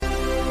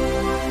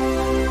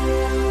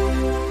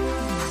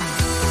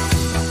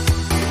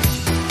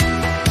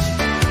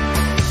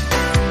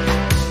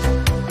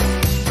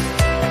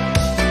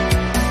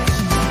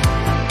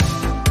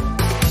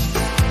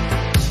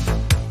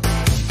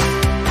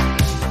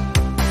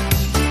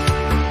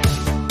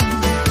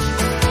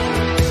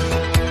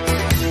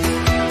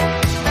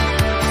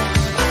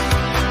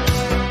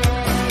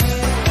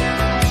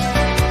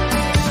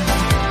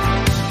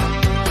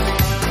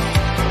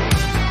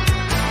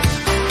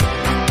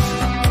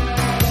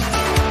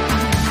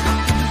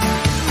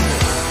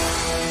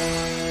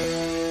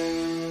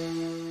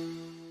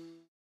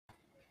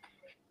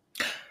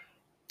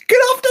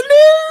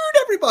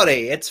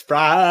everybody. It's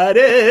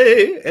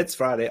Friday. It's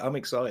Friday. I'm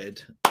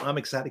excited. I'm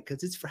excited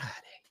because it's Friday.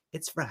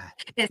 It's Friday.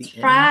 It's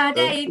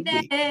Friday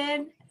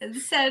then.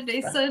 It's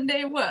Saturday,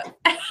 Sunday, what?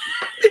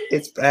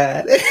 It's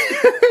Friday.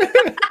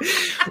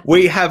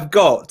 We have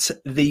got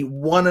the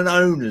one and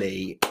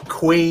only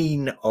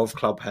queen of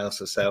Clubhouse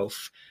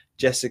herself,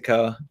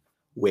 Jessica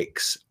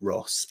Wicks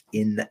Ross,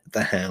 in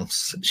the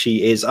house.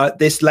 She is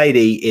this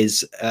lady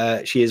is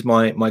she is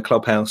my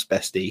Clubhouse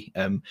bestie.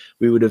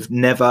 We would have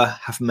never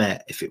have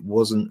met if it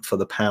wasn't for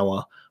the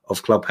power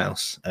of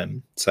Clubhouse.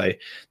 So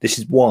this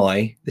is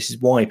why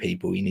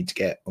people, you need to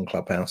get on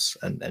Clubhouse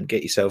and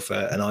get yourself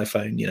an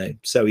iPhone. You know,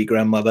 sell your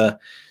grandmother,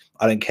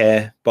 I don't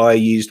care, buy a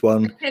used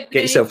one, get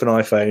yourself an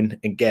iPhone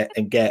and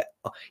get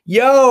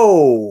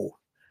yo,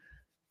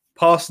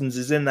 Parsons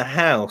is in the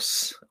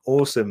house.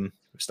 Awesome.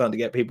 We're starting to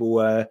get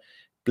people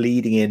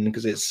bleeding in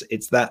because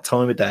it's that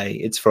time of day.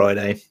 It's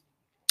Friday,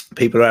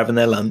 people are having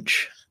their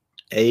lunch.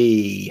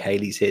 Hey,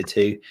 Haley's here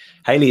too.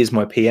 Haley is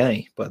my PA,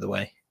 by the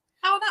way.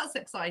 Oh, that's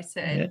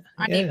exciting.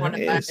 I need one of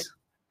those.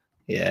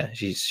 Yeah,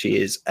 she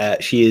is. I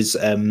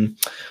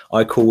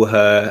call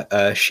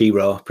her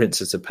She-Ra,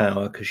 Princess of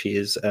Power, because she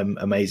is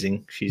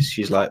amazing.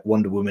 She's like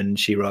Wonder Woman and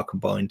She-Ra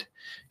combined.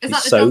 Is she's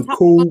that the so John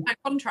cool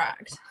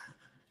contract?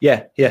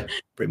 Yeah,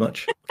 pretty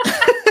much.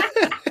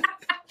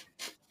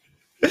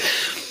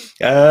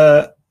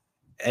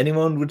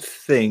 Anyone would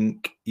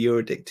think you're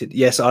addicted.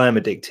 Yes, I am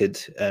addicted.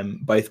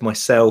 Both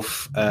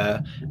myself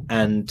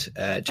and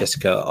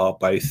Jessica are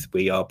both.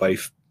 We are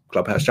both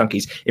Clubhouse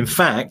junkies. In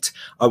fact,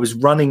 I was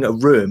running a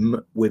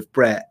room with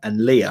Brett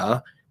and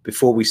Leah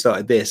before we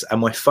started this, and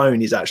my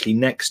phone is actually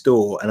next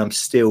door, and I'm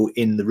still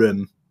in the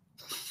room,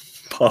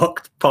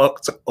 parked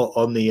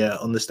on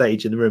the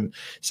stage in the room.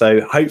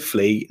 So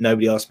hopefully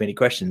nobody asked me any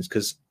questions,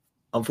 because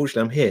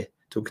unfortunately I'm here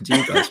talking to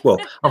you guys. Well,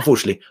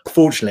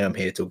 fortunately I'm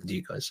here talking to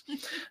you guys.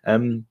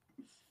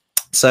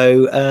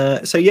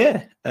 So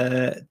yeah,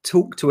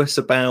 talk to us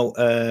about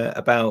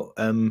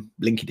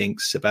Linky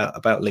Dinks,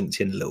 about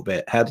LinkedIn a little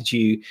bit. How did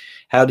you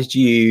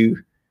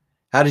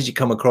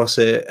come across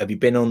it? Have you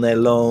been on there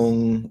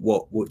long?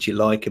 What do you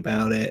like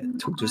about it?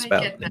 Talk to us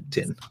about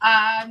LinkedIn.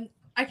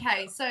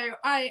 Okay, so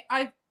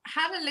I've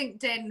had a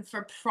LinkedIn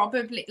for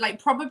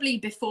probably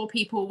before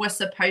people were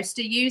supposed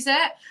to use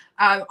it.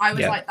 I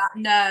was like that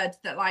nerd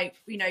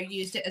that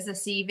used it as a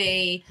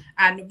CV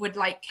and would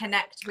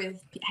connect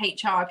with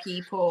HR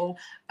people.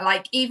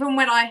 Even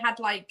when I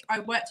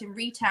worked in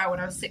retail when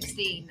I was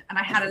 16 and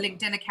I had a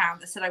LinkedIn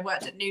account that said I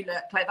worked at New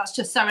Look. That's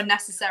just so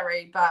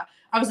unnecessary, but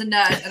I was a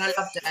nerd and I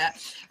loved it.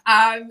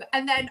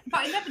 But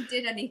I never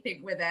did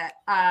anything with it.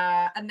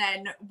 And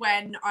then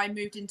when I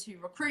moved into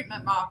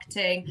recruitment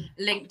marketing,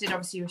 LinkedIn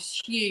obviously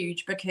was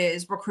huge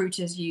because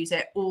recruiters use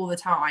it all the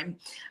time.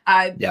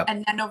 And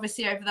then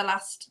obviously over the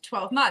last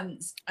 12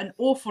 months, an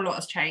awful lot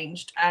has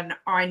changed. And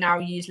I now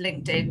use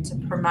LinkedIn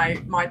to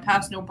promote my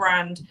personal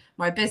brand,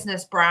 my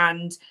business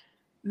brand,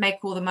 make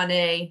all the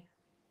money,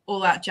 all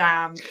that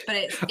jam. But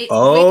it's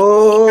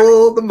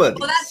all the money.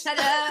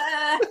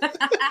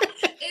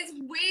 It's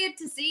weird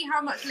to see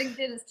how much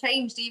LinkedIn has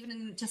changed even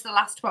in just the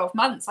last 12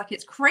 months.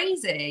 It's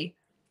crazy.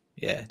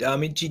 Yeah, I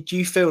mean, do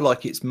you feel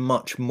like it's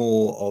much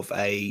more of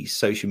a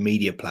social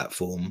media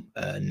platform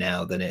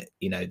now than it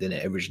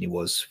originally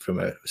was, from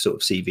a sort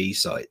of CV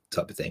site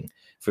type of thing,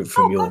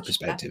 from your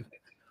perspective?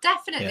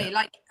 Definitely.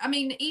 Yeah. I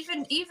mean,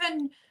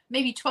 even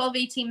maybe 12,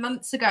 18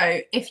 months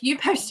ago, if you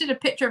posted a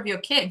picture of your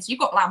kids, you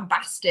got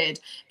lambasted.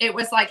 It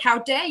was like, how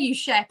dare you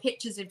share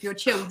pictures of your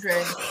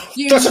children?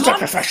 This is a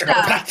professional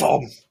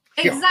platform.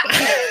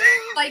 Exactly.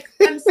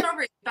 I'm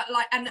sorry, but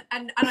and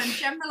I'm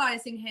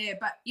generalizing here,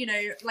 but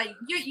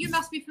you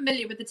must be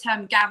familiar with the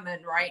term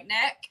gammon, right,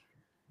 Nick?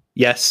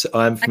 Yes,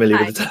 I'm familiar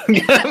with the term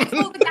gammon. It's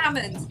all the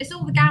gammons. It's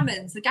all the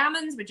gammons. The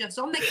gammons were just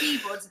on their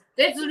keyboards.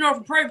 This is not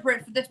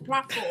appropriate for this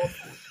platform.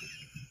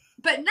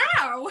 But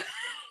now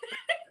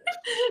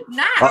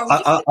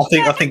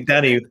I think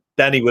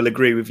Danny will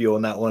agree with you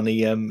on that one.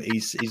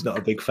 He's not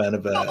a big fan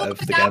of the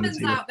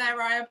gammons out there.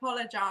 I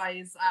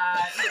apologize.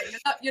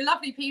 You're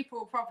lovely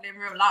people, probably in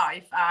real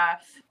life.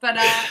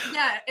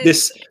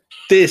 This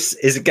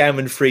is a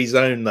gammon-free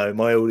zone, though.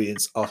 My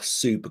audience are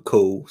super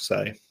cool,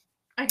 so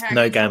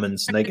no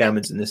gammons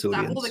in this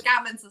audience. All the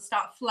gammons will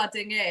start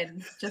flooding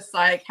in, just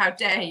like, how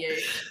dare you?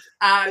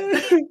 But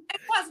it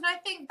was, and I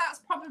think that's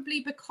probably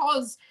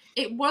because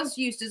it was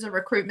used as a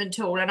recruitment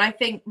tool. And I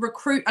think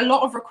a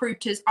lot of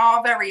recruiters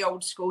are very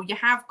old school. You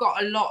have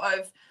got a lot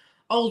of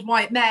old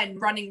white men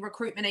running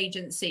recruitment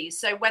agencies.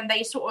 So when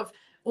they sort of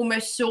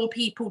almost saw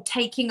people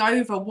taking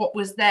over what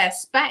was their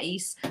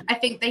space, I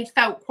think they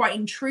felt quite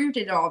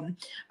intruded on.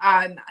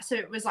 So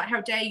it was like, how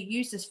dare you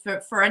use this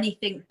for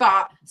anything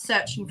but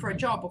searching for a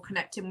job or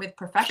connecting with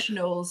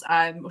professionals,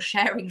 or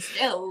sharing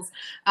skills.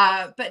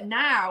 But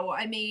now,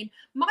 I mean,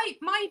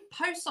 my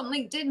posts on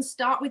LinkedIn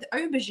start with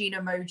aubergine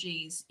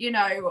emojis,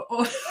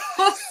 or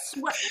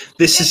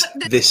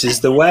this is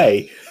the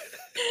way.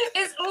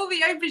 It's all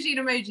the aubergine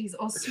emojis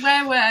or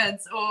swear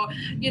words or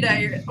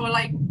or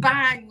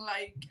bang,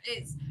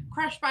 it's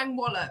crash bang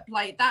wallop.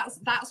 Like that's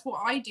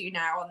what I do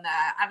now on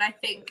there. And I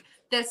think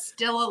there's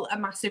still a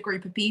massive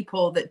group of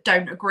people that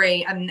don't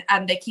agree, and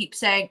they keep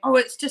saying, oh,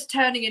 it's just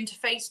turning into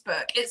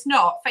Facebook. It's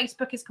not.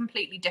 Facebook is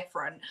completely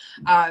different.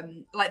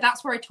 Like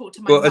that's where I talk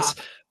to my mum.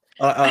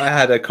 I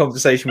had a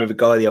conversation with a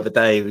guy the other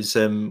day who was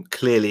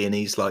clearly in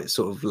his like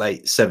sort of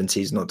late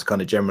 70s, not to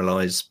kind of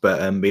generalize, but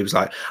he was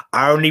like,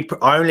 I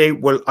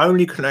will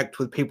only connect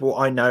with people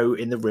I know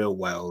in the real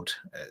world.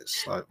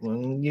 It's like, well,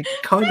 you're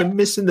kind of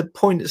missing the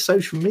point of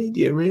social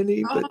media,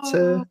 really. But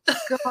oh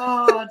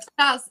God,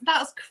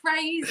 that's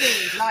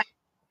crazy. Like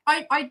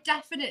I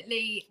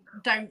definitely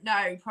don't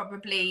know,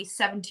 probably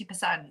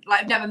 70%.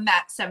 Like I've never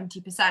met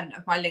 70%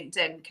 of my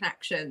LinkedIn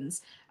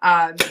connections.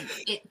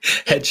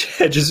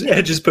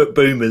 Hedges put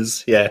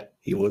boomers. Yeah,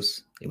 he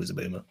was a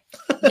boomer.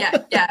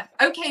 yeah.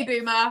 Okay,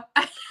 boomer.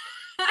 That's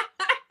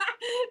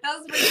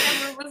my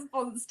general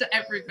response to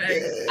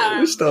everything.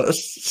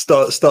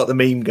 Start the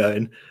meme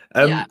going.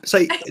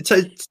 So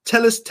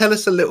tell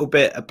us a little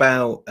bit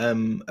about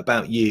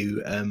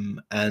you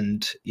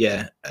and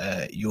your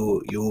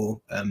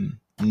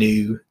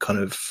new kind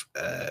of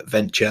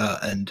venture,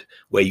 and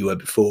where you were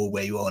before,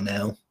 where you are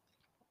now.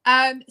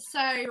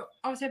 So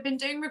obviously I've been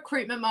doing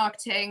recruitment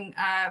marketing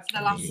for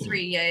the last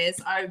 3 years.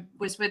 I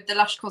was with the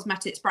Lush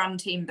Cosmetics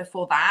brand team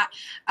before that.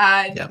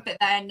 But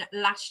then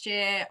last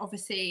year,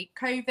 obviously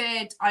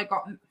COVID, I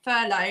got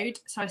furloughed.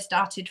 So I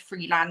started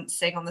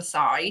freelancing on the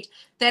side.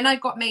 Then I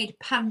got made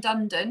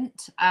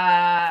pandundant.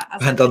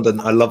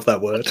 Pandundant, I love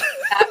that word.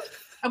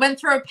 I went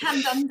through a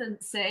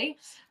pandundancy,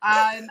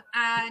 and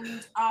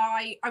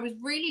I was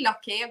really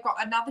lucky. I got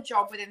another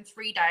job within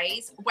 3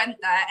 days, went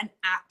there and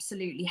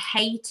absolutely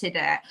hated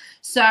it.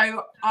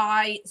 So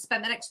I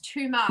spent the next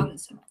 2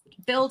 months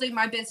building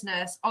my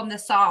business on the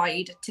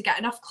side to get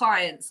enough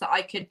clients that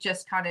I could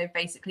just kind of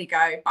basically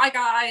go, bye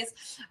guys.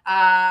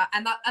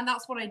 And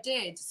that's what I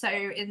did. So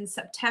in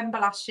September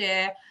last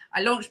year,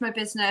 I launched my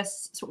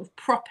business sort of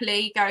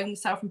properly, going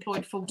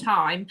self-employed full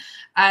time.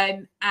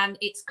 And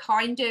it's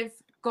kind of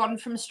gone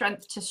from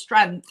strength to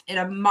strength in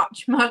a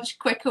much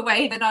quicker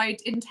way than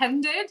I'd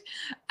intended,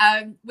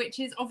 which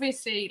is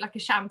obviously like a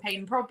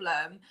champagne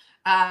problem,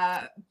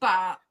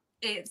 but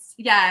it's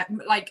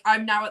like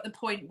I'm now at the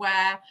point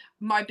where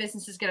my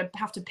business is going to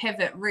have to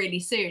pivot really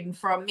soon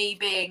from me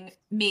being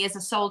me as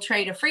a sole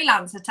trader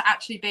freelancer to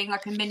actually being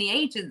like a mini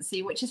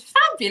agency, which is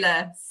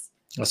fabulous.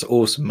 That's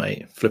awesome,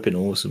 mate. Flipping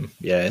awesome.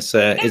 Yeah, it's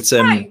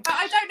right, but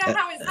I don't know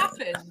how it's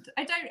happened.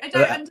 I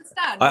don't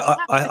understand.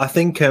 I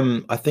think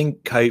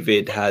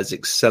COVID has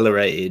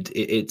accelerated.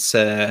 It's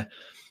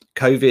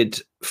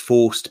COVID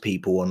forced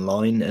people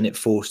online, and it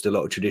forced a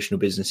lot of traditional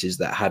businesses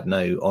that had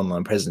no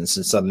online presence,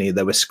 and suddenly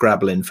they were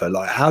scrabbling for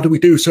like, how do we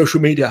do social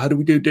media? How do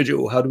we do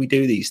digital? How do we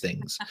do these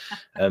things?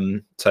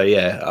 So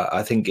yeah,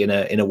 I think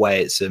in a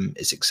way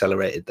it's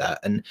accelerated that,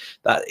 and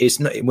that it's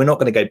not. We're not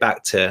going to go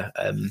back to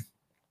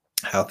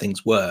how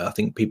things were. I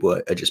think people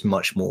are just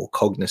much more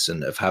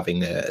cognizant of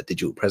having a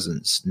digital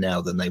presence now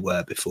than they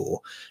were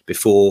before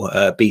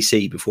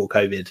BC, before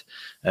COVID.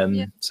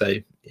 So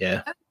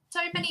yeah.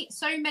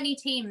 So many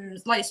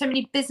teams, like so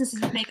many businesses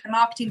have made their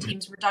marketing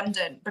teams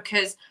redundant,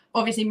 because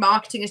obviously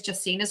marketing is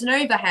just seen as an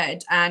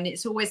overhead and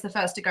it's always the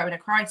first to go in a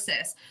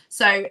crisis.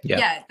 So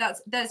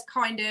there's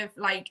kind of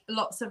like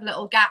lots of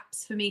little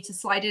gaps for me to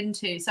slide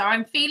into. So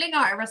I'm feeling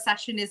like a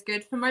recession is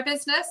good for my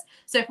business.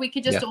 So if we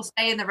could just all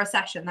stay in the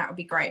recession, that would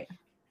be great.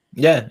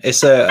 Yeah,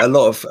 it's a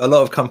lot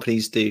of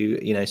companies do,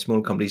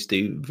 small companies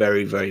do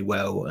very, very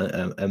well.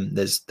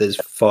 There's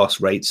fast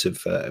rates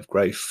of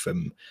growth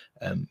from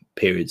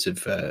periods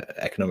of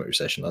economic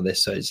recession like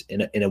this. So it's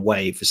in a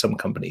way, for some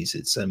companies,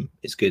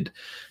 it's good.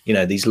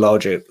 These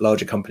larger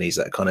companies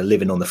that are kind of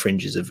living on the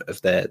fringes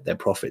of their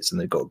profits, and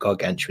they've got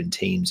gargantuan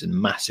teams and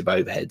massive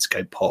overheads,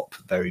 go pop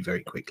very,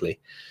 very quickly.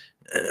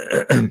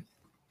 I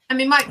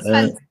mean, my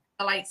expenses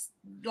are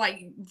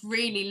like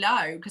really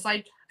low, because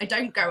I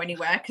don't go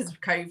anywhere because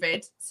of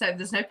COVID. So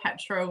there's no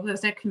petrol,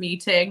 there's no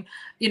commuting.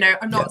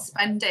 I'm not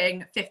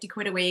spending 50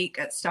 quid a week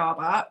at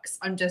Starbucks.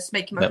 I'm just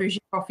making my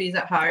bougie coffees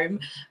at home.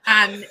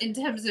 And in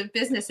terms of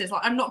businesses,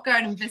 like I'm not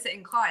going and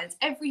visiting clients.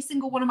 Every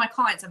single one of my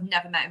clients I've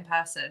never met in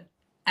person,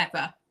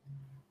 ever.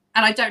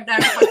 And I don't know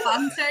if I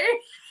plan to.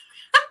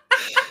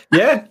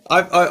 Yeah,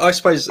 I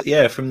suppose,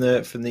 from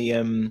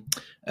the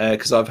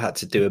because I've had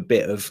to do a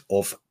bit of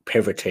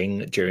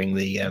pivoting during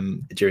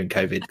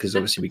COVID, because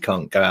obviously we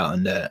can't go out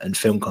and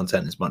film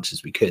content as much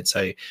as we could.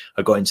 So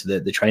I got into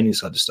the training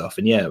side of stuff,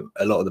 and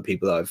a lot of the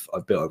people that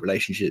I've built up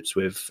relationships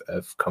with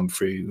have come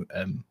through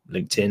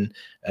LinkedIn.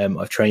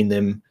 I've trained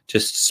them,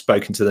 just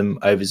spoken to them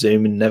over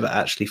Zoom, and never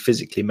actually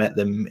physically met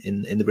them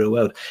in the real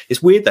world.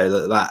 It's weird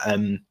though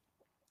that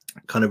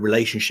kind of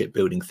relationship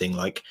building thing,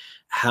 like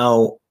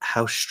how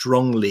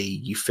strongly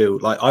you feel.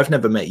 Like I've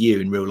never met you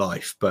in real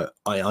life, but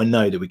I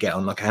know that we get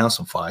on like a house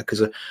on fire,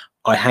 because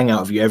I hang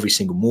out with you every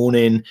single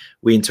morning.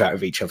 We interact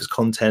with each other's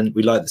content.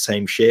 We like the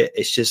same shit.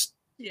 It's just,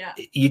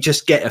 you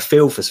just get a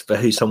feel for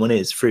who someone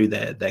is through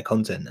their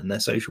content and their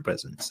social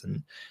presence.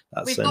 And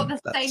we've got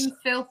the same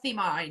filthy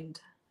mind.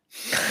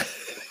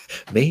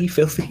 Me,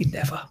 filthy,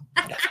 never.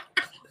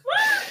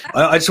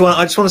 I just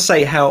want to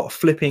say how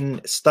flipping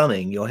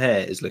stunning your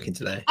hair is looking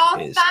today. Oh,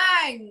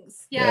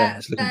 thanks. Yeah,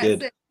 it's looking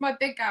good. It's my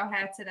big girl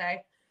hair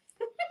today.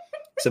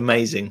 It's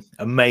amazing.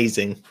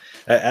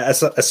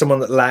 As someone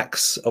that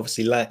lacks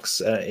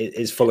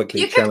is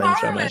follicly challenge,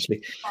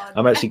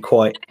 I'm actually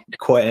quite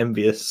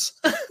envious.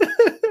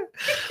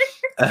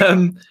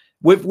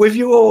 With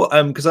your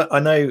because I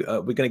know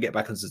we're going to get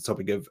back onto the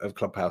topic of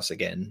Clubhouse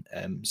again.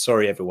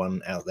 Sorry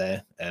everyone out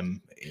there in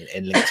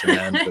LinkedIn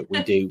land, but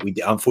we do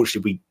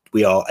unfortunately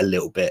we are a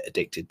little bit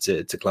addicted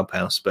to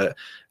Clubhouse. But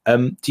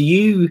do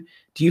you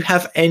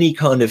have any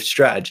kind of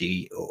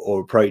strategy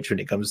or approach when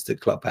it comes to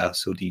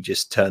Clubhouse, or do you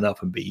just turn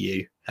up and be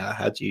you?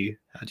 How do you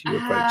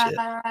approach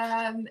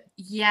it?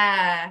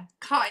 Yeah,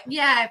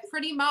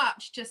 pretty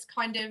much just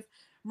kind of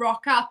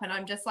rock up and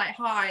I'm just like,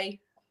 hi.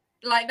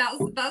 Like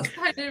that's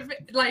kind of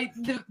like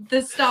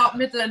the start,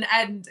 middle and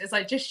end is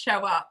I just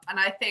show up. And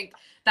I think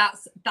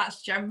that's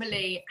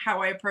generally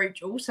how I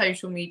approach all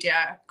social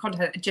media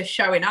content, just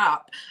showing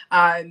up.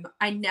 I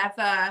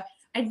never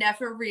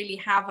really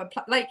have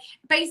like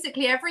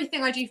basically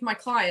everything I do for my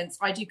clients,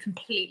 I do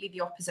completely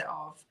the opposite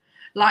of.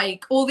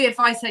 Like all the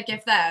advice I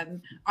give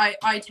them,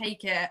 I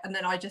take it and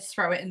then I just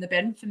throw it in the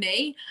bin for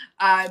me,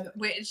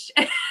 which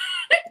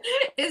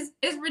is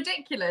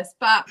ridiculous,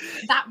 but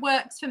that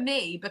works for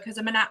me because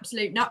I'm an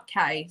absolute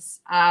nutcase.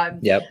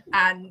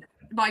 And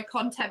my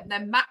content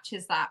then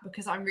matches that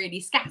because I'm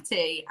really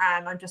scatty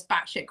and I'm just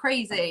batshit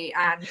crazy,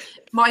 and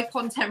my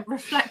content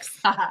reflects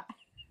that.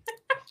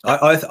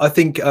 I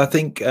think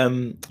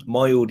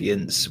my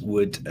audience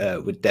would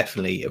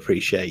definitely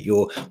appreciate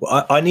your.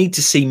 Well, I need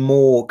to see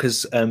more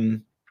because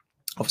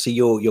obviously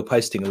you're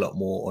posting a lot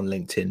more on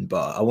LinkedIn,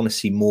 but I want to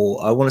see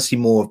more. I want to see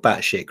more of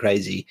batshit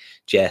crazy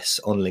Jess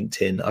on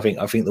LinkedIn.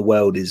 I think the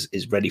world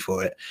is ready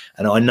for it,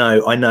 and I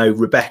know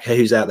Rebecca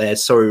who's out there.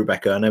 Sorry,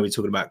 Rebecca. I know we're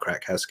talking about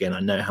Crackhouse again. I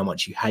know how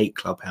much you hate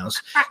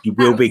Clubhouse. You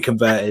will be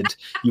converted.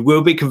 You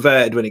will be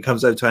converted when it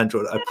comes over to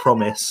Android. I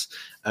promise.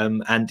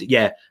 And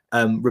yeah,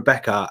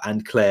 Rebecca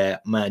and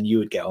Claire, man, you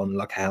would get on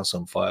like a house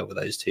on fire with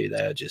those two.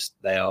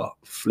 They are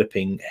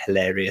flipping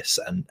hilarious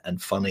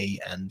and funny,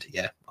 and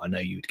yeah, I know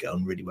you would get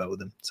on really well with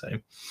them. So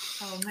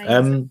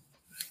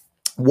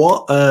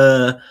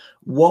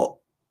what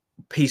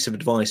piece of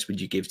advice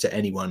would you give to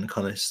anyone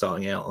kind of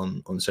starting out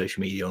on social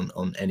media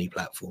on any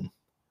platform?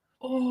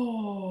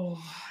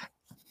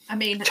 I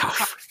mean,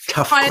 tough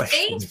hire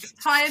me.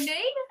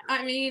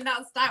 I mean,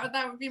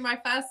 that would be my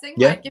first thing.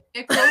 Yeah, like, give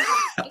me a call.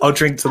 I'll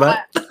drink to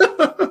that.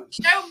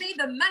 Show me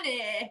the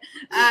money.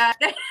 I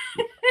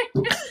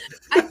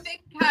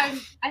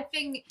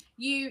think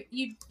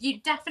you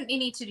definitely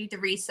need to do the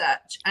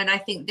research, and I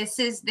think this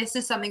is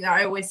something that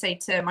I always say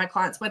to my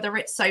clients, whether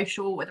it's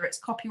social, whether it's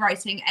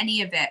copywriting,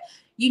 any of it.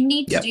 You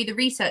need to do the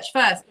research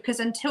first, because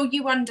until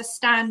you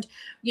understand,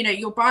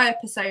 your buyer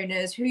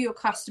personas, who your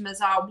customers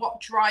are,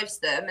 what drives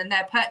them and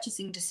their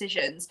purchasing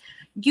decisions,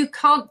 you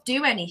can't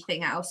do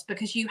anything else,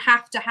 because you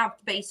have to have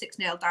the basics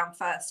nailed down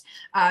first.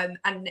 And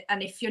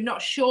if you're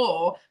not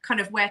sure kind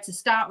of where to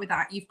start with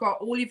that, you've got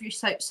all of your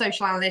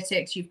social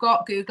analytics, you've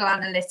got Google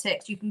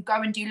Analytics, you can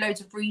go and do loads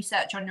of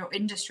research on your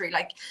industry.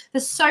 Like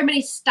there's so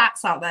many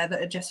stats out there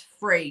that are just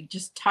free.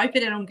 Just type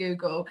it in on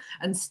Google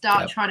and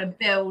start trying to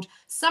build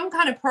some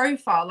kind of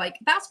profile. Like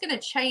that's going to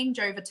change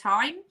over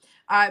time.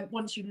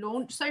 Once you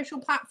launch social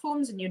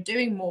platforms and you're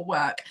doing more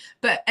work,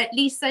 but at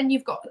least then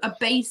you've got a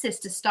basis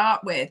to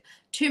start with.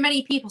 Too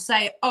many people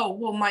say, oh,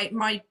 well,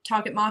 my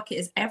target market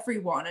is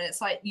everyone. And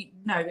it's like,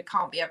 no, it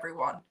can't be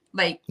everyone.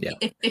 Like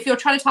if you're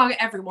trying to target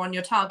everyone,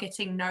 you're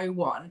targeting no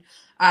one.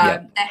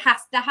 There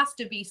has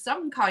to be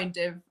some kind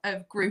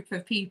of group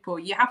of people.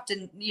 You have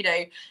to,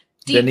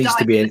 there needs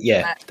to be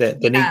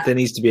there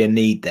needs to be a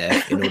need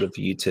there in order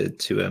for you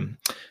to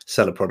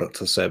sell a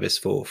product or service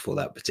for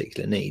that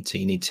particular need. So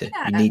you need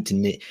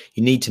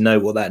to know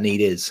what that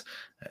need is.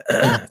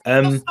 You're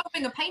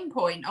solving a pain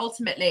point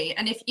ultimately,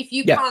 and if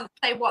you can't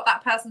say what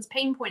that person's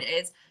pain point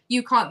is,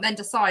 you can't then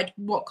decide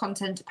what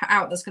content to put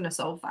out that's going to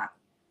solve that.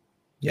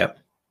 Yep,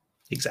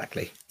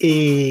 exactly.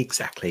 It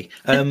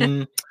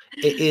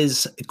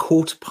is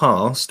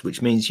 1:15,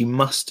 which means you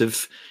must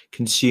have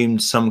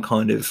consumed some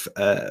kind of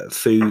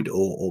food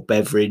or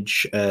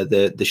beverage.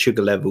 The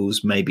sugar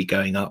levels may be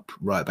going up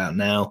right about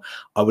now.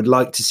 I would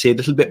like to see a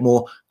little bit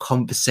more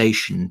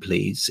conversation,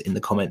 please, in the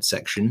comment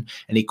section.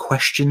 Any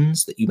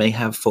questions that you may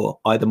have for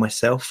either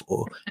myself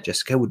or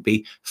Jessica would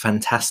be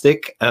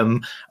fantastic.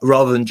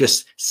 Rather than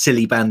just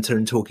silly banter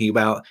and talking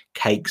about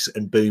cakes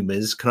and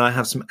boomers, can I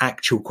have some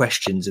actual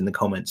questions in the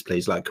comments,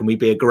 please? Like, can we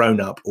be a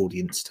grown-up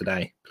audience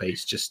today,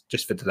 please?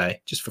 Just for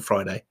today, just for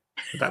Friday.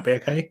 Would that be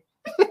okay?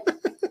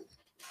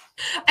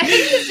 I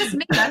think it's just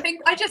me. I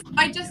think I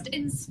just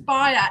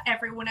inspire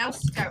everyone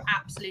else to go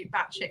absolute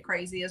batshit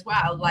crazy as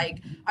well.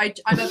 Like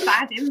I'm a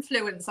bad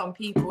influence on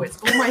people. It's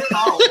all my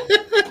fault.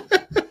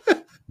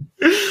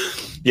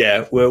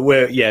 Yeah,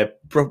 we're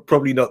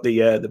probably not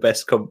the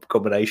best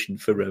combination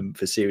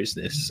for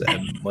seriousness.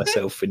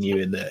 Myself and you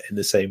in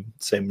the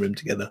same room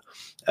together.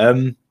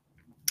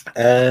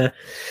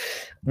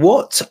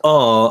 What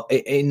are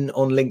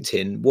on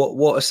LinkedIn?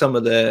 What are some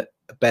of the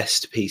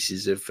best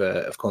pieces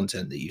of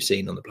content that you've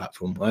seen on the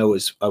platform?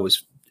 It's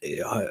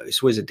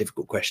always a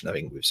difficult question, I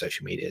think, with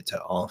social media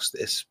to ask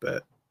this,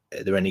 but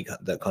are there any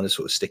that kind of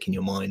sort of stick in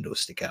your mind or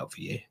stick out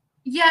for you?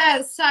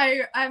 Yeah, so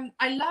I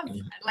love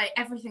like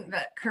everything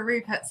that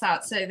Karoo puts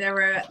out. So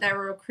they're a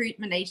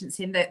recruitment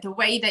agency, and the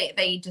way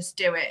they just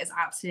do it is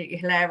absolutely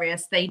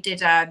hilarious. They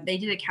did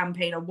a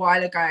campaign a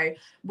while ago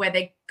where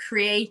they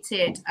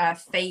created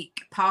fake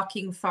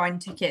parking fine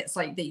tickets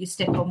like that you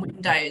stick on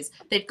windows.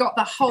 They've got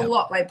the whole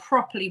lot like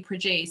properly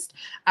produced,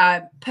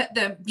 put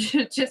them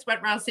just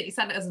went around city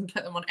centres and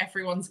put them on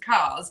everyone's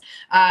cars,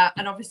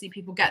 and obviously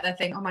people get their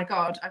thing, oh my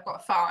god, I've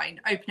got a fine,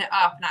 open it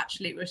up, and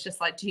actually it was just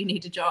like, do you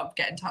need a job,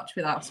 get in touch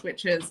with us,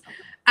 which is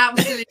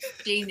absolutely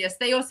genius.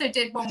 They also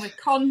did one with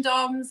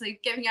condoms, they're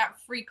giving out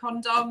free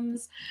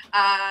condoms.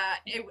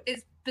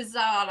 It's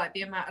bizarre, like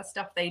the amount of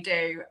stuff they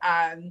do,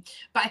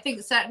 but I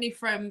think certainly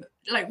from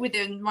like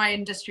within my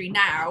industry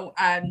now,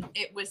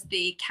 it was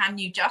the Can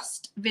You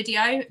Just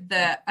video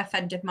that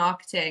Offended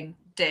Marketing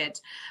did.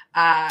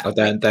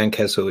 Dan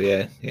Kessel,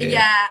 yeah,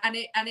 and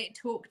it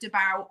talked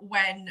about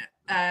when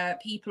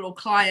people or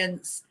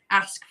clients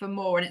ask for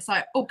more, and it's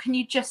like, oh, can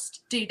you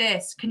just do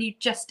this, can you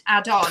just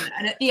add on,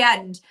 and at the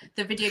end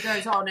the video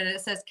goes on and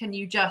it says, can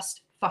you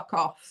just fuck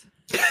off.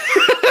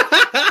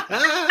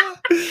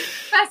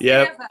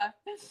 Yeah,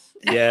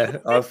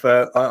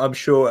 I'm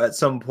sure at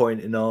some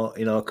point in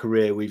our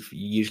career we've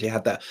usually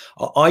had that.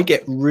 I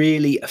get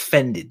really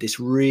offended. This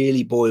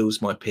really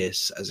boils my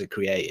piss as a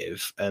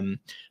creative,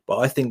 but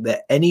I think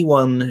that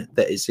anyone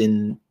that is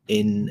in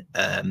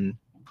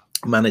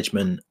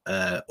management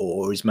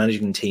or is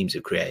managing teams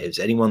of creatives,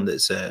 anyone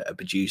that's a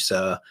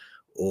producer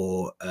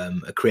or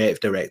a creative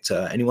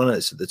director, anyone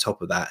that's at the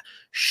top of that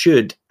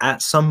should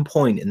at some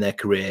point in their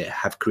career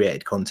have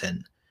created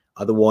content.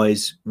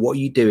 Otherwise, what are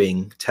you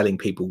doing telling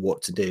people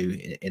what to do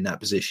in that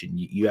position?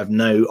 You have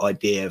no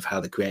idea of how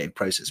the creative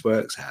process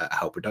works,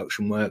 how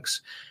production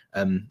works.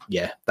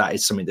 Yeah, that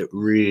is something that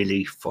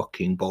really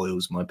fucking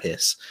boils my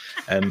piss.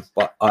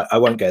 But I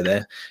won't go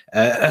there.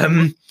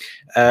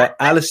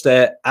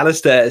 Alistair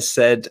has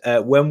said,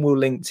 when will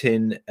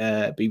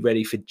LinkedIn be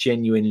ready for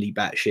genuinely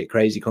batshit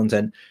crazy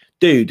content?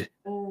 Dude,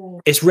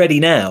 it's ready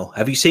now.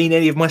 Have you seen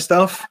any of my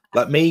stuff?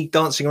 Like me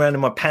dancing around in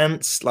my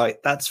pants?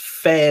 Like, that's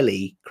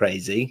fairly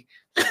crazy.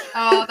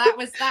 Oh, that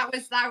was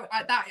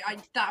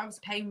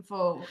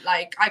painful.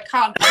 Like, I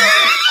can't.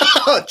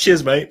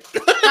 Cheers, mate.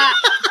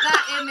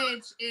 That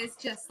image is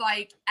just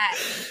like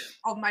etched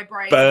on my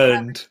brain,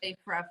 burned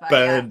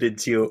forever.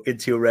 into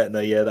your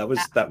retina. Yeah, that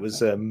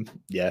was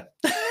yeah.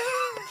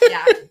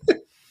 Yeah.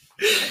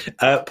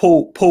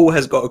 Paul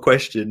has got a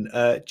question.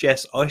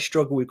 Jess, I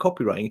struggle with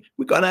copywriting.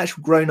 We've got an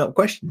actual grown-up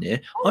question here.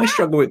 I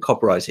struggle with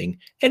copywriting.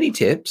 Any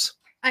tips?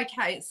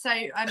 Okay, so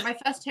my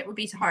first tip would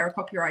be to hire a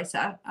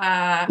copywriter.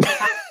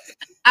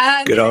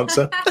 Good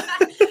answer.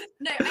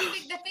 No, I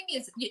think the thing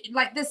is,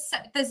 like,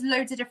 there's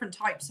loads of different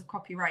types of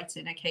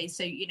copywriting. Okay,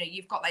 so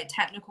you've got like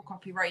technical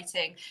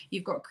copywriting,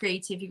 you've got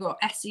creative, you've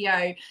got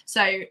SEO.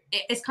 So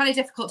it's kind of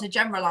difficult to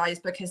generalize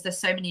because there's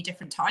so many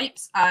different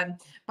types. But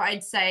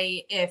I'd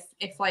say if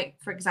like,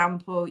 for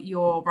example,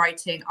 you're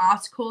writing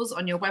articles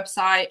on your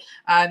website,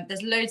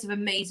 there's loads of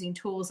amazing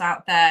tools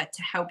out there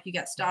to help you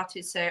get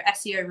started. So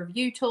SEO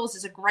Review Tools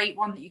is a great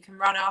one that you can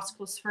run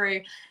articles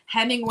through.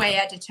 Hemingway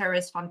Editor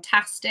is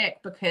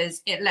fantastic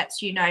because it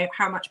lets you know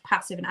how much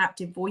passive and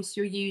active voice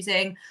you're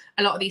using.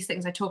 A lot of these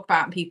things I talk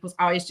about and people's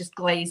eyes just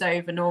glaze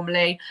over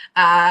normally,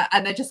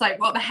 and they're just like,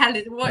 what the hell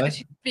is what?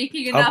 She's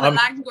speaking another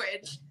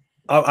language.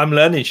 I'm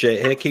learning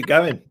shit here. Keep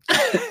going.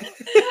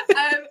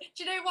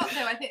 Do you know what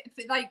though? I think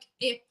like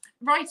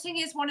writing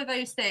is one of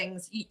those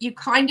things you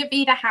kind of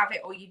either have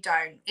it or you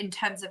don't in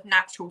terms of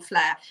natural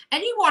flair.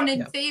 Anyone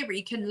in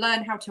theory can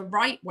learn how to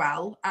write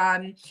well,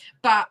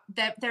 but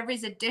there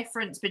is a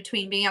difference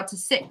between being able to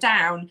sit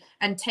down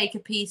and take a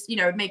piece,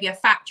 maybe a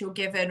fact you're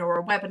given or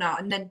a webinar,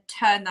 and then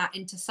turn that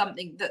into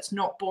something that's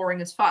not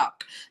boring as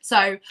fuck.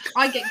 So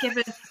I get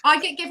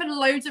given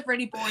loads of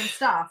really boring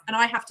stuff and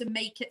I have to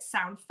make it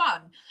sound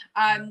fun.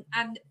 And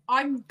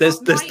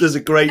there's a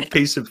great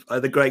piece of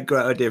great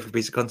idea for a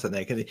piece of content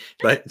there. Can you,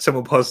 like,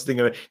 someone posting,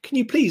 can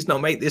you please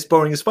not make this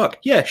boring as fuck?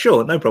 Yeah,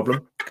 sure, no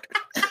problem.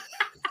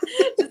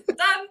 Just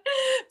done.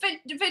 But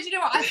you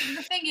know what? I think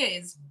the thing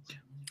is,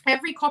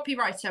 every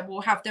copywriter will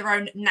have their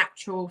own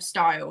natural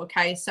style.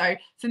 Okay, so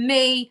for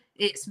me,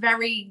 it's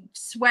very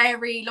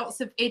sweary,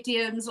 lots of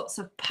idioms, lots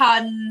of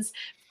puns.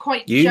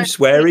 Quite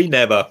sweary,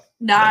 never.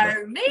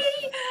 No, me.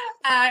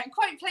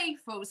 Quite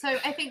playful. So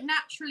I think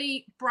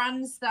naturally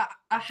brands that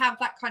have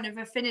that kind of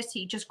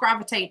affinity just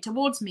gravitate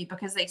towards me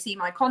because they see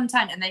my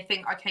content and they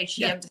think, okay,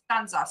 she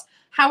understands us.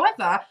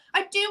 However,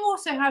 I do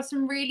also have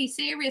some really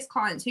serious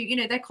clients who,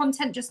 their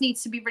content just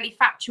needs to be really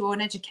factual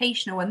and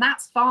educational, and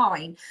that's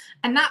fine.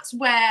 And that's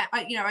where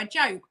I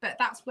joke, but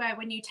that's where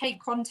when you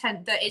take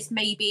content that is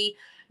maybe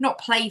not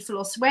playful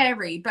or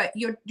sweary, but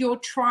you're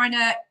trying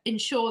to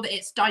ensure that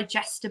it's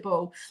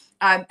digestible.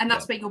 And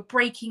that's where you're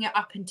breaking it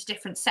up into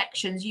different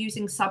sections,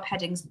 using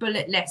subheadings,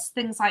 bullet lists,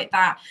 things like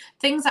that.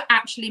 Things that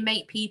actually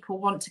make people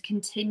want to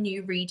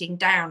continue reading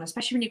down,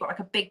 especially when you've got like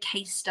a big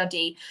case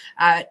study,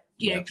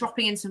 you know,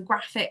 dropping in some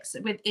graphics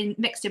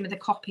mixed in with the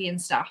copy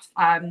and stuff,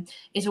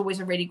 is always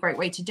a really great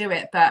way to do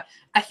it. But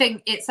I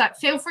think it's like,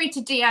 feel free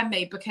to DM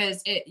me,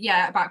 because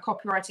about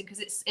copywriting,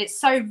 because it's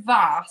so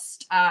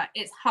vast.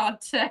 It's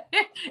hard to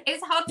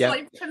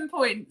like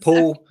pinpoint.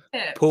 Paul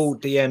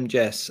DM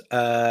Jess.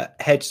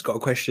 Hedge's got a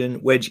question.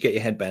 Where'd you get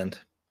your headband?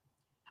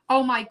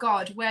 Oh my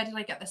God, where did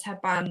I get this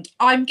headband?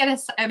 I mean,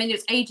 it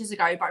was ages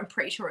ago, but I'm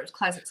pretty sure it was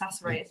Claire's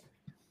Accessories.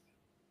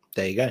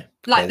 There you go.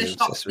 Like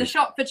the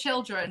shop for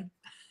children.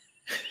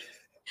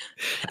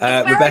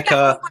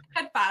 Rebecca,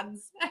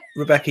 headbands.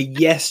 Rebecca,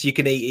 yes, you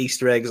can eat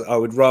Easter eggs. I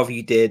would rather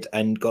you did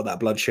and got that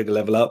blood sugar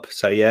level up.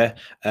 So yeah.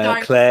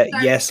 Claire,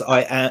 yes,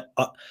 I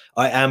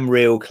am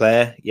real,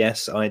 Claire.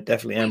 Yes, I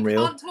definitely am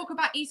real. We can't talk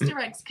about Easter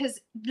eggs because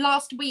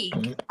last week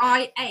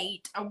I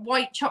ate a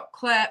white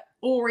chocolate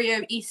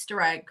Oreo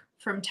Easter egg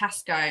from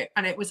Tesco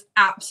and it was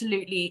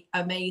absolutely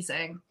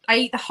amazing. I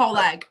ate the whole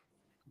egg.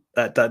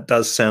 That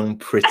does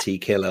sound pretty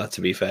killer, to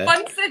be fair.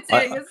 One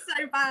sitting is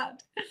so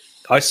bad.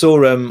 I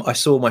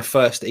saw my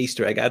first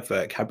Easter egg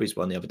advert, Cadbury's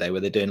one, the other day, where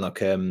they're doing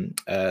like an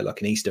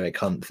Easter egg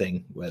hunt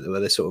thing, where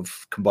they're sort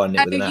of combining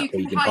it with an app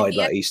where you can hide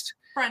like Easter.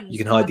 You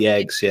can hide the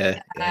eggs.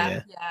 Yeah.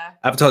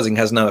 Advertising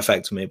has no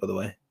effect on me, by the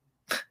way.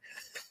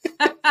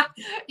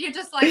 You're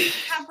just like,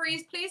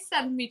 Cadbury's, please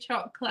send me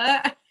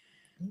chocolate.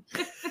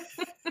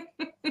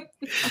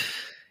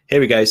 Here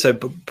we go. So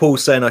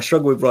Paul's saying, I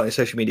struggle with writing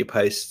social media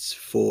posts,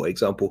 for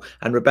example.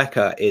 And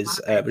Rebecca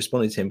is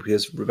responding to him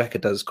because Rebecca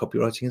does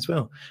copywriting as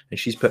well. And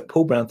she's put,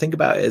 Paul Brown, think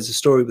about it as a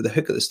story with a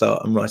hook at the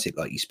start and write it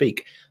like you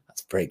speak.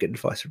 That's very good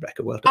advice,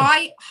 Rebecca. Well done.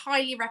 I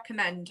highly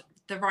recommend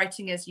the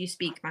writing as you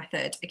speak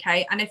method.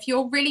 Okay. And if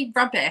you're really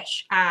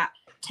rubbish at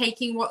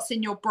taking what's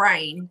in your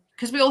brain,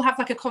 because we all have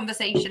like a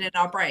conversation in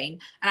our brain,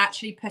 and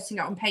actually putting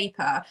it on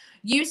paper,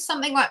 use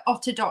something like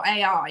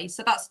otter.ai.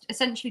 So that's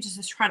essentially just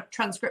a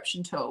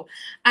transcription tool,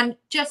 and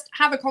just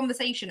have a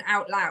conversation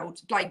out loud,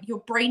 like you're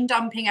brain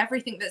dumping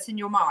everything that's in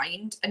your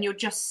mind and you're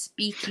just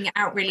speaking it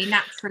out really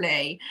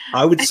naturally.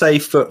 I would say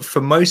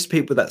for most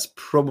people that's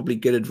probably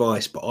good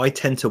advice, but I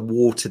tend to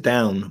water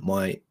down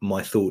my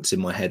thoughts in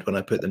my head when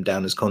I put them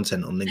down as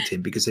content on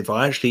LinkedIn, because if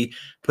I actually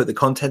put the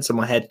contents of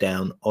my head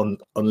down on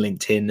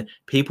LinkedIn,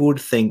 people would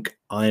think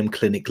I am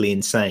clinically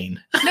insane.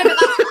 No, but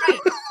that's great.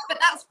 But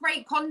that's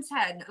great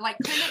content. Like,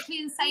 clinically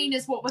insane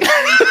is what we're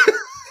saying.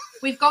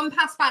 We've gone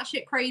past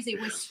batshit crazy.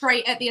 We're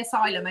straight at the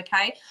asylum,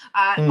 okay?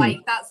 Like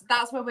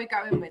that's where we're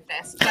going with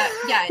this. But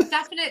yeah,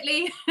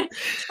 definitely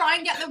try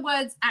and get the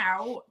words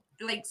out,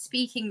 like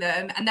speaking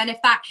them, and then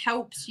if that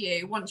helps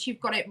you, once you've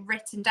got it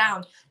written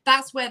down,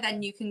 that's where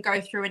then you can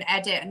go through and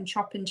edit and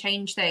chop and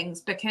change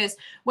things. Because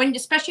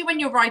especially when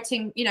you're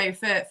writing, you know,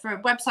 for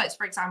websites,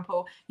 for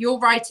example, you're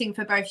writing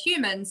for both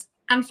humans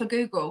and for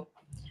Google.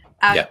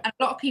 And a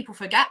lot of people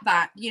forget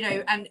that, you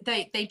know, and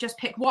they just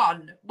pick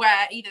one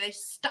where either they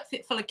stuff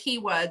it full of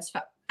keywords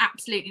for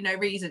absolutely no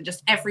reason,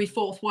 just every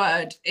fourth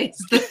word is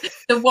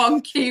the one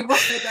keyword.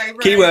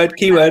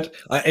 Keyword.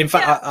 In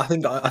fact, I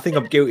think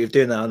I'm guilty of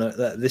doing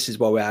that. This is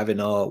why we're having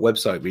our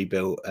website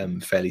rebuilt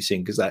fairly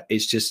soon, because that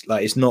it's just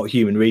like, it's not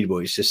human readable.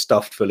 It's just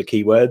stuffed full of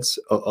keywords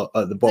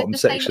at the bottom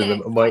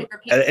section of my.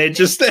 It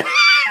just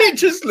it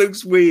just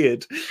looks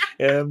weird.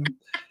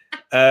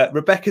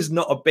 Rebecca's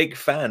not a big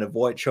fan of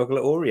white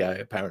chocolate Oreo,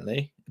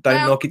 apparently.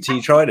 Don't knock it till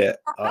you tried it.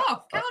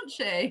 Can't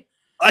she?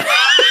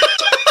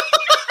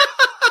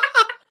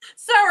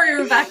 Sorry,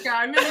 Rebecca.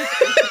 I'm really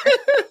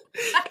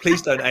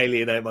Please don't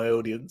alienate my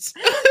audience.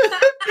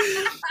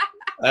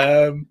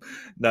 No,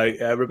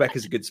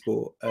 Rebecca's a good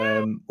sport.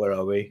 Where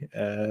are we?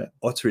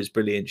 Otter is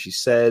brilliant, she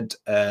said.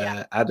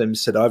 Adam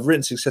said, I've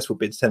written successful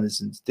bid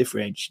tenders, and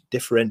to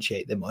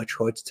differentiate them, I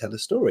tried to tell a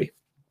story.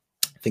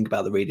 Think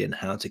about the reader and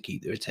how to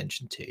keep their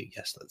attention too.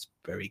 Yes, that's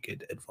very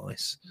good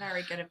advice.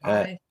 Very good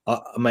advice.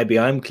 Maybe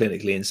I'm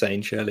clinically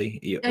insane, Shirley.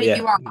 You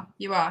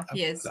are.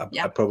 He is.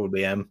 I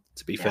probably am,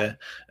 to be fair.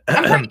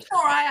 I'm pretty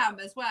sure I am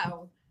as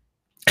well.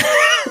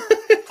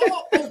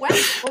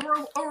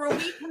 or are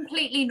we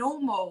completely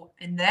normal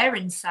and they're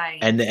insane?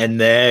 And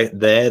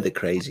they're the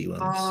crazy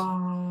ones.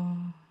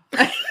 Oh.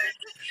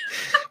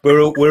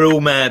 We're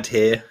all mad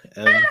here.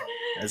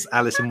 As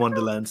Alice in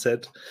Wonderland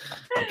said.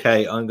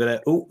 Okay, I'm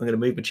gonna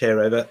move my chair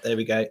over. There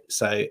we go.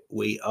 So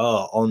we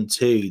are on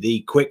to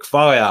the quick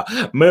fire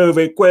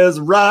movie quiz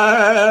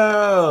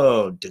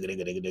round.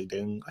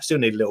 I still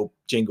need a little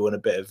jingle and a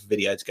bit of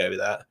video to go with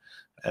that.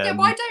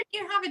 Why don't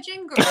you have a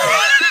jingle?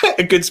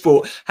 A good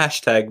sport.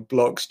 #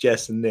 blocks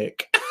Jess and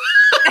Nick.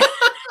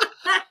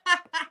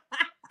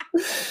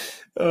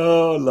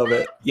 Oh, love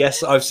it.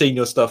 Yes, I've seen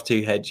your stuff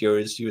too, Hedge. You're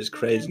as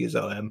crazy as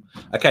I am.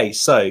 Okay,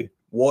 so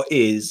what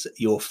is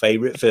your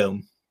favorite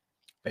film?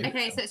 So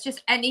it's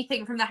just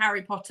anything from the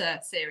Harry Potter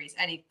series,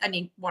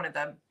 any one of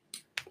them.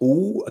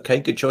 Oh, okay,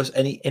 good choice.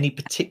 Any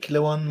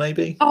particular one,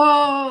 maybe?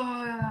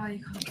 Oh,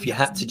 If you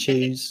had to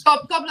choose,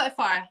 Goblet of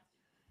Fire.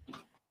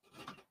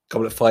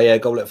 Goblet of Fire. Yeah,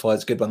 Goblet of Fire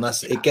is a good one.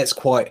 It gets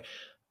quite.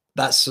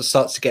 That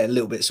starts to get a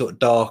little bit sort of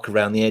dark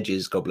around the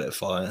edges. Goblet of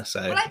Fire.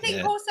 So, well, I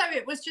think also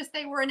it was just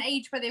they were an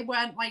age where they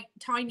weren't like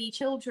tiny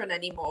children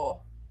anymore.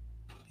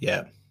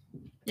 Yeah.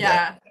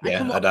 I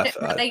can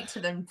relate to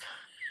them.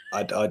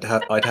 I'd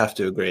have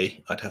to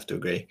agree. I'd have to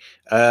agree.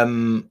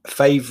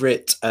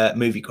 Favorite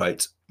movie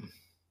quote?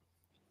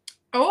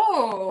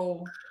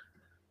 Oh.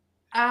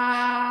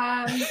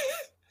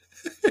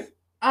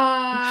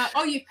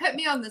 Oh, you put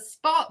me on the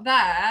spot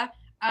there.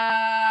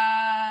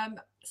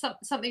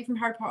 Something from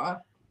Harry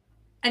Potter.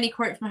 Any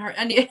quote from Harry?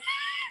 Any?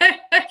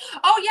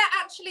 Oh yeah,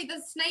 actually,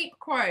 the Snape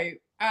quote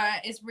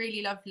is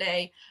really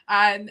lovely.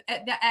 At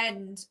the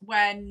end,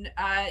 when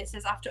it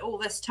says "after all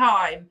this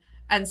time,"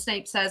 and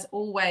Snape says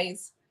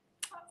 "always."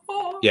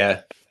 Oh.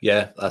 Yeah,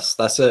 that's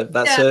a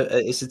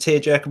it's a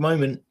tearjerker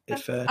moment.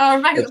 If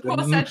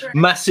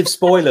massive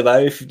spoiler though,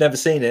 if you've never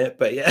seen it,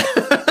 but yeah.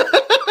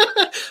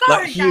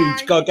 Like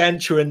huge,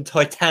 gargantuan,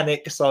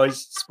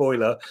 Titanic-sized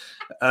spoiler.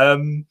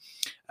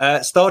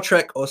 Star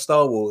Trek or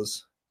Star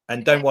Wars?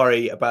 And don't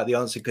worry about the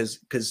answer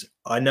because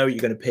I know what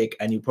you're going to pick,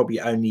 and you'll probably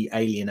only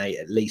alienate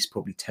at least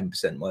probably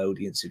 10% of my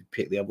audience who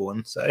pick the other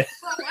one. So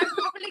well, I'm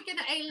probably going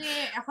to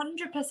alienate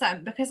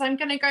 100% because I'm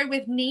going to go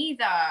with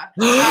neither.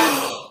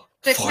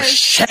 For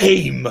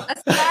shame!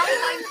 As far as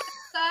I'm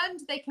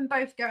concerned, they can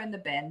both go in the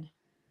bin.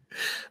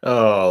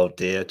 Oh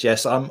dear,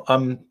 Jess, I'm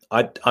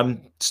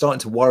starting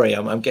to worry.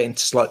 I'm getting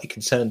slightly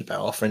concerned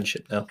about our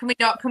friendship now. Can we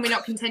not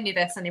continue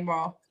this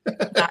anymore?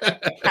 No.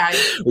 Okay.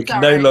 We can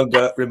no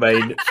longer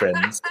remain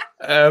friends.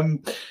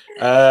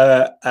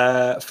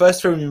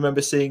 First film you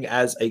remember seeing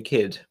as a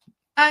kid?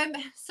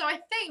 So I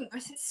think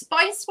was it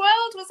Spice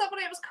World? Was that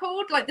what it was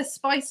called? Like the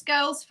Spice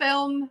Girls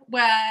film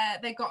where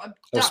they got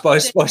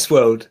Spice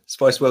World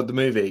the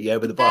movie, yeah,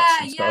 with the bus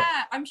and stuff.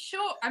 Yeah, I'm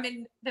sure. I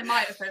mean, there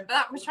might have been, but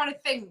I was trying to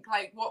think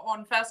like what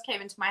one first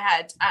came into my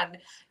head, and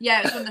yeah,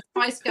 it was when the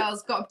Spice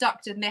Girls got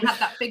abducted and they had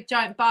that big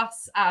giant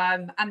bus,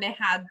 and they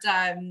had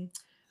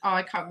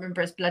I can't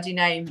remember his bloody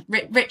name.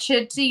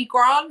 Richard D.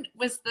 Grant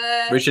was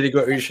the Richard E.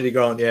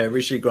 Grant. Yeah,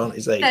 Richard E. Grant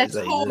is a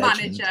tour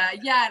manager.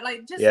 Yeah,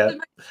 like just the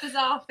most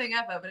bizarre thing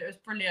ever, but it was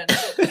brilliant.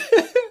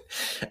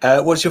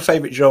 What's your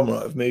favorite genre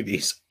of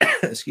movies?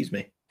 Excuse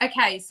me.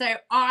 Okay, so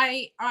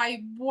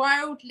I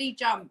wildly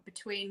jump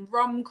between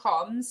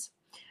rom-coms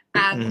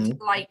and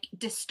like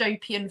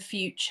dystopian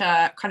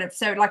future kind of.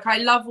 So like I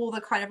love all the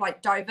kind of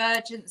like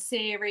Divergent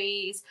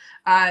series,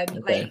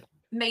 like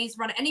Maze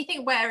Runner,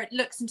 anything where it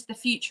looks into the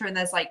future and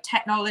there's like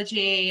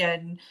technology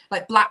and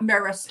like Black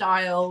Mirror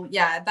style.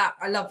 Yeah, that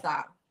I love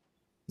that.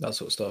 That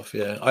sort of stuff.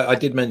 Yeah, I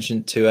did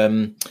mention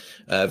to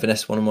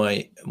Vanessa, one of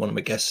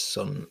my guests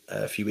on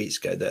a few weeks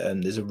ago,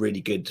 that there's a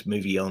really good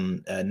movie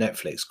on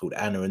Netflix called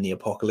Anna and the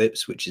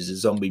Apocalypse, which is a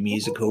zombie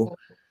musical. Ooh.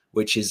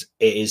 It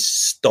is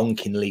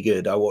stonkingly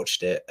good. I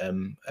watched it at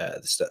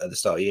the start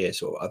of the year,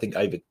 so I think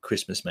over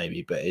Christmas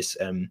maybe, but it's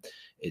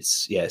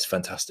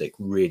fantastic,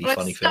 really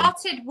funny film. I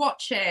started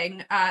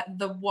watching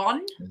The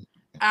One,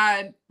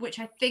 which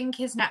I think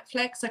is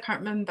Netflix. I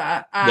can't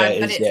remember.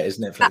 It's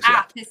Netflix. The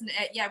app, isn't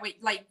it? Yeah,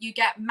 like you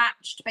get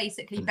matched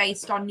basically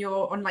based on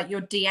your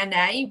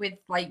DNA with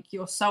like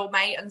your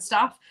soulmate and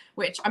stuff.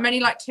 Which I'm only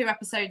like 2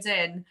 episodes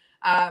in.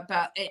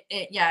 But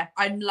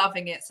I'm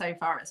loving it so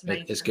far. It's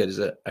amazing. It's good, is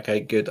it? Okay,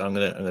 good. I'm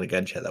gonna go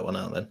and check that one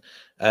out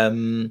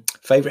then.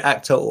 Favorite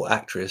actor or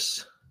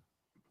actress?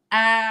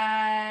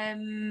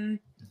 Sam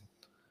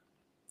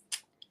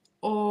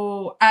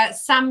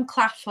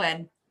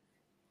Claflin.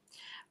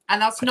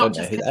 And that's not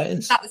just who that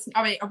is.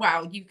 I mean,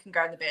 well, you can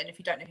go in the bin if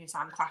you don't know who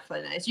Sam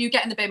Claflin is. You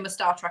get in the bin with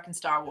Star Trek and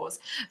Star Wars.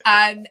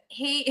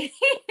 He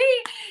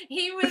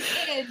was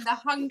in the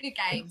Hunger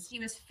Games. He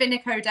was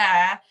Finnick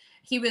Odair.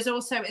 He was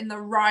also in the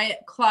Riot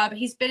Club.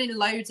 He's been in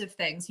loads of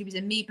things. He was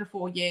in Me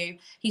Before You.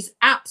 He's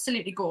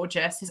absolutely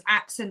gorgeous. His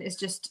accent is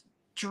just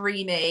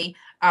dreamy.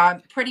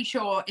 Pretty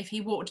sure if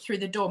he walked through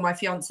the door, my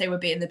fiance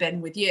would be in the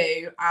bin with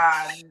you.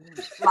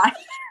 Like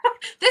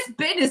this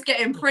bin is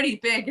getting pretty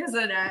big,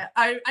 isn't it?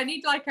 I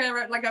need like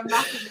a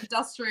massive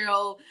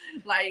industrial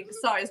like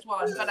sized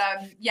one. But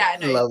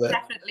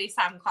definitely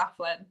Sam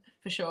Claflin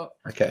for sure.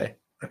 Okay.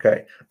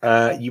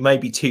 You may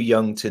be too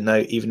young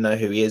to even know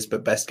who he is,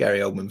 but best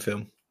Gary Oldman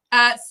film.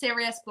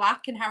 Sirius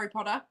Black in Harry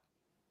Potter.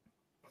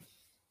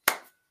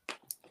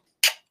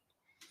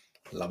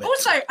 Love it.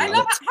 Also, I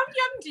love it. How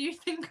young do you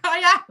think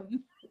I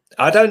am?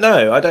 I don't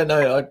know. I don't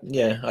know.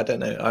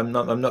 I'm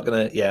not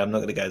gonna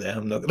go there.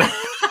 I'm not gonna.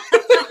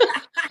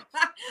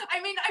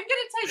 I mean, I'm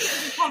gonna take it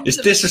as a compliment. It's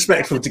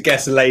disrespectful to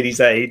guess a lady's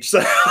age,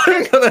 so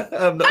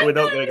we're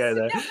not gonna go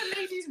there. Guess a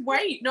lady's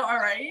weight, not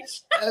her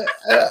age.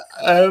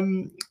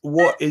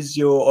 Who is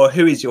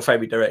your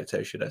favorite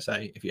director? Should I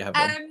say, if you have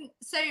one?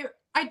 So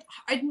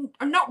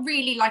I'm not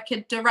really like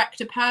a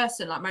director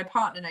person. Like my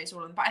partner knows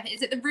all of them, but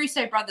is it the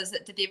Russo brothers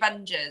that did the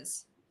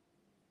Avengers?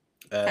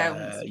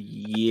 films?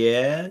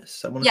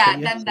 Yes, I want to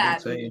Yeah,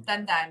 say yes.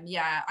 then them.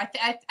 Yeah, I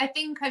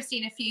think I've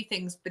seen a few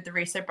things with the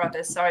Russo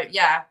brothers. So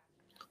yeah,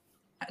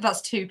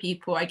 that's two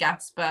people, I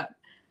guess, but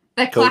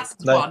they're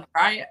classed as one,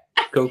 right?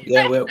 Cool.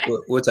 Yeah,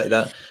 we'll take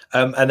that.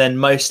 And then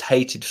most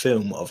hated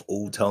film of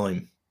all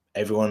time.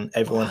 Everyone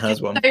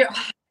has one. So,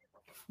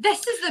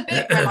 this is the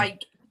bit where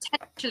like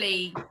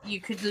potentially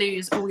you could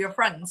lose all your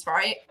friends,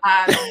 right?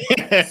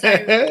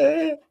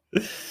 So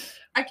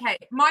okay,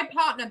 my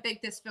partner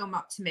bigged this film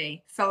up to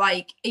me for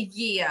like a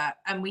year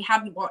and we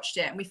hadn't watched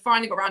it, and we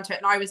finally got around to it,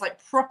 and I was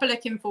like proper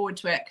looking forward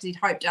to it because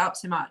he'd hyped it up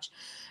so much,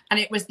 and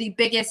it was the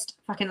biggest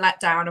fucking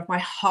letdown of my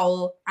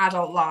whole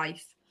adult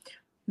life.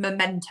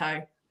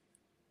 Memento.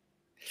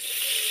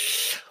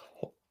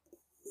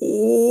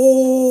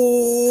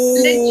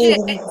 Legit,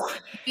 it's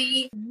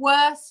the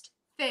worst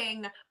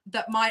thing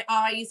that my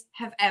eyes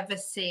have ever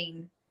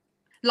seen.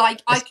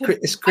 Like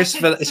it's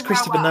Christopher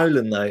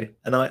Nolan though,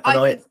 and I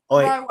grow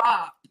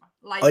up.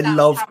 Like, I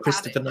love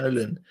Christopher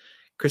Nolan.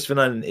 Christopher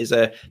Nolan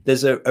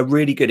there's a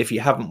really good, if you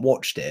haven't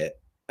watched it,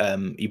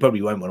 you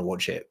probably won't want to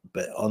watch it,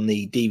 but on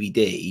the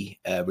DVD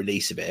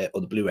release of it,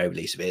 or the Blu-ray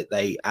release of it,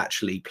 they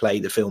actually play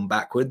the film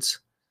backwards.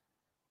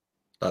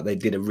 Like they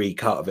did a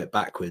recut of it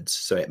backwards,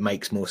 so it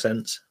makes more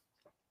sense.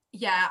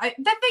 Yeah, the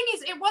thing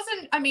is, it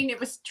wasn't, I mean, it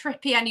was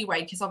trippy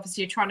anyway, because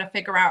obviously you're trying to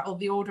figure out all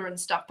the order and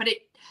stuff, but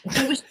it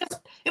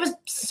was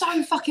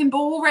so fucking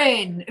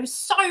boring. It was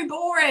so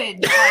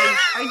boring.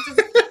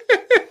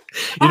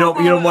 You're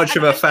not much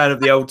of a fan of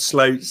the old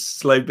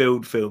slow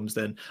build films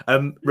then.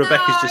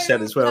 Rebecca's just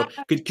said as well.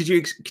 No. Could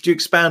you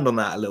expand on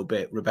that a little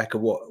bit, Rebecca?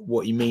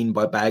 What you mean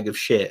by bag of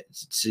shit?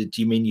 So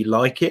do you mean you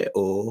like it,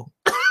 or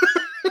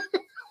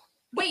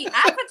wait,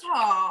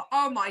 Avatar?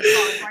 Oh my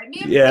god! Right,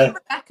 me and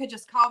Rebecca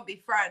just can't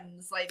be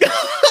friends. Like,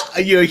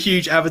 are you a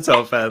huge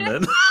Avatar fan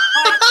then?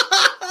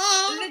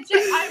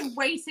 Legit, I'm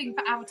waiting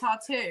for Avatar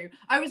 2.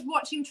 I was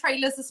watching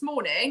trailers this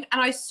morning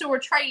and I saw a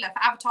trailer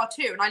for Avatar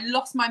 2 and I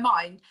lost my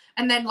mind.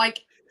 And then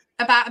like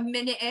about a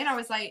minute in, I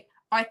was like,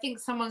 I think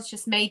someone's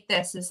just made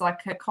this as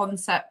like a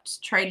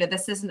concept trailer.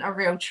 This isn't a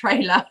real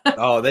trailer.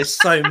 Oh, there's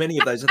so many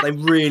of those. They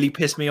really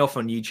piss me off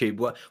on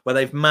YouTube where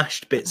they've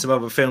mashed bits of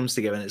other films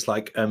together, and it's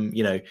like,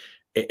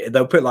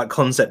 they'll put like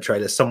concept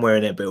trailers somewhere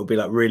in it, but it'll be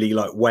like really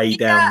like way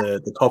down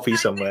the copy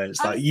somewhere.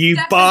 It's like, you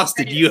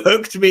bastard, you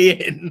hooked me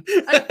in.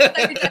 I'm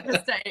so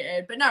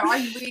devastated, but no,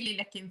 I'm really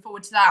looking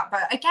forward to that.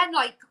 But again,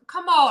 like,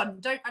 come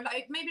on,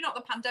 maybe not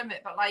the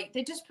pandemic, but like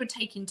they just were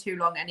taking too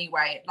long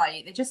anyway.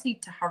 Like they just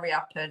need to hurry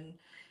up and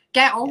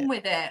get on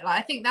with it. Like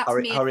I think that's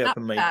me. Hurry up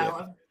and make it.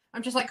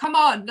 I'm just like, come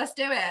on, let's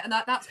do it. And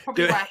that's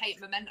probably why I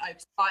hate Memento.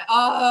 It's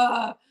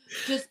like,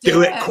 just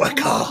do it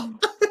quicker.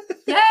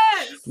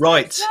 Yes.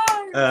 Right.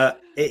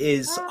 It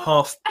is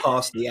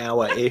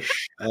 1/2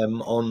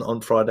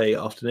 on Friday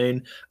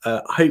afternoon.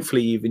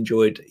 Hopefully you've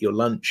enjoyed your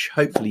lunch.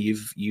 Hopefully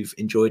you've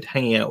enjoyed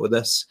hanging out with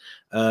us.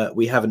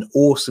 We have an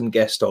awesome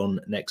guest on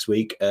next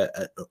week.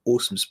 An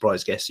awesome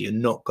surprise guest. You're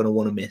not going to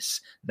want to miss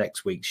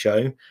next week's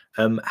show.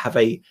 Have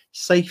a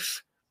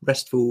safe,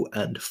 restful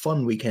and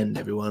fun weekend,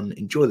 everyone.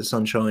 Enjoy the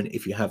sunshine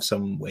if you have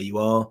some where you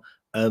are.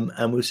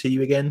 And we'll see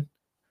you again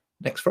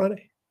next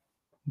Friday.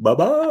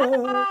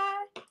 Bye-bye.